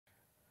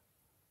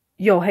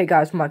Yo, hey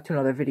guys, welcome back to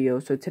another video.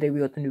 So today we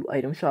got the new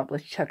item shop.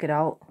 Let's check it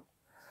out.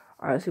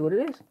 Alright, let's see what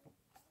it is.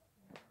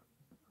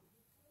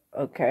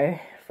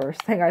 Okay,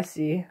 first thing I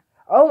see.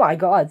 Oh my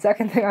god,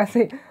 second thing I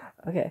see.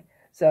 Okay,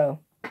 so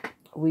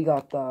we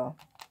got the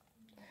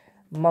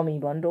mummy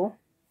bundle.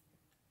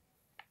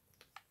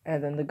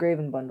 And then the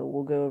Graven bundle.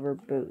 We'll go over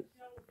both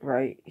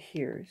right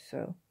here.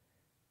 So,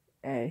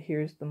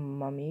 here's the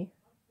mummy.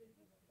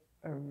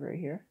 Over right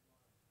here.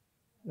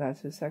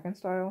 That's his second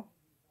style.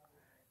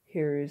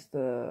 Here is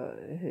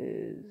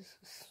his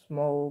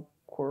small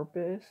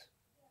corpus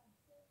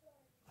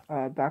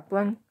back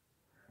bling.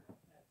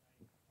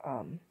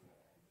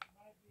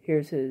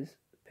 Here's his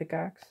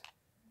pickaxe.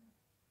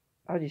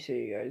 I'll just show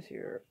you guys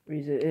here.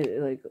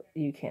 Like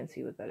you can't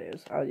see what that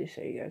is. I'll just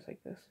show you guys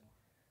like this.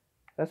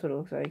 That's what it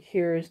looks like.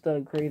 Here's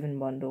the Graven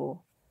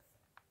bundle.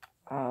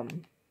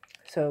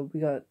 So we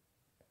got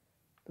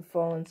the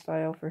fallen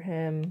style for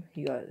him.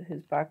 He got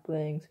his back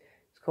blings.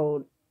 It's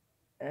called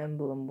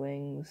Emblem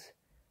Wings.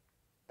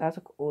 That's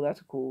a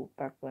cool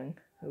back bling.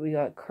 We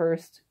got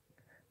Cursed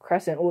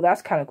Crescent. Oh,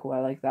 that's kind of cool. I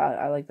like that.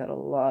 I like that a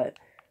lot.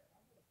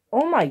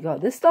 Oh my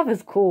god, this stuff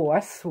is cool.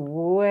 I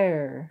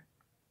swear.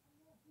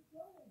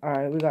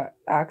 Alright, we got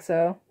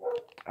Axo.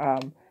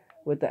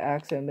 With the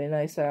Axo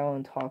Midnight style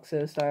and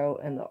Toxo style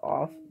and the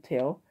off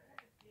tail.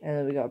 And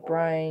then we got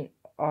Brian,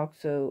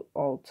 Oxo,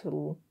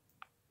 Altul,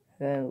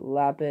 then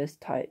Lapis,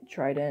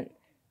 Trident,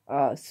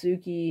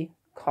 Suki,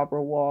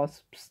 Copper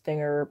Wasp,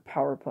 Stinger,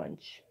 Power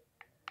Punch,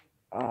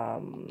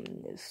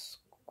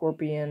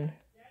 Scorpion,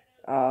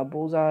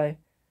 Bullseye,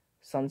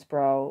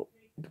 Sunsprout,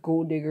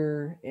 Gold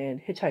Digger,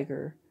 and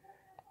Hitchhiker.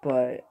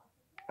 But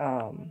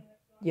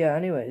yeah,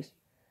 anyways,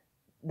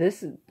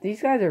 these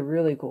guys are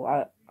really cool.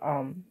 I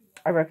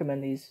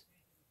recommend these.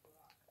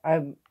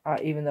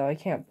 Even though I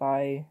can't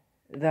buy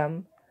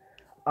them,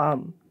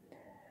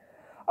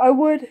 I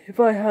would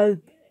if I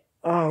had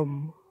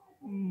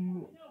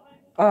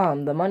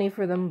the money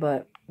for them.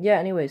 But yeah,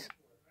 anyways,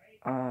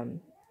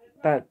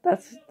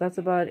 that's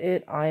about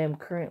it. I am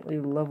currently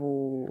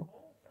level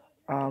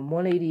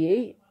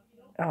 188,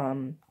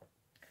 and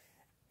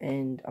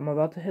I'm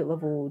about to hit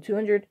level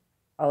 200.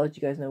 I'll let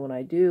you guys know when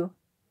I do.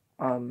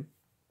 And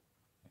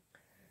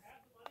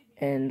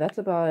that's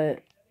about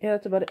it. Yeah,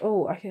 that's about it.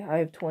 Oh, I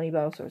have 20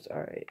 battle swords.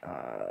 Alright,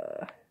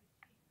 I'll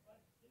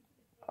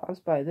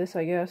just buy this,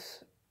 I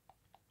guess.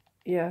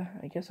 Yeah,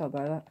 I guess I'll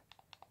buy that.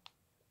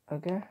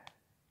 Okay.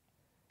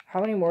 How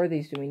many more of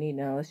these do we need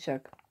now? Let's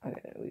check.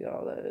 Okay, we got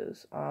all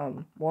those.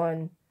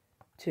 1,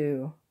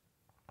 2,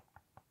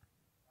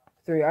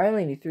 3. I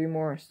only need 3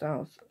 more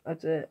styles.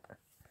 That's it.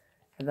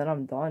 And then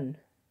I'm done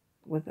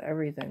with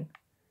everything.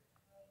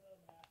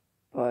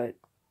 But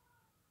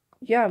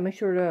yeah, make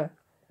sure to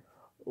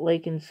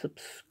like and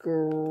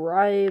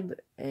subscribe,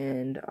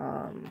 and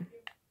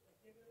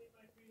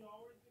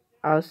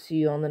I'll see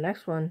you on the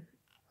next one.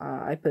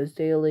 I post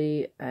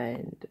daily,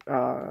 and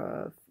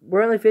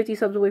we're only 50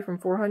 subs away from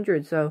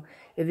 400, so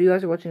if you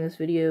guys are watching this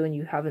video and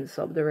you haven't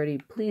subbed already,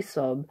 please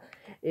sub.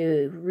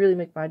 It would really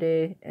make my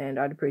day, and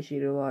I'd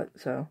appreciate it a lot.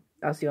 So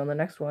I'll see you on the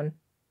next one.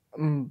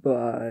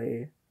 Bye.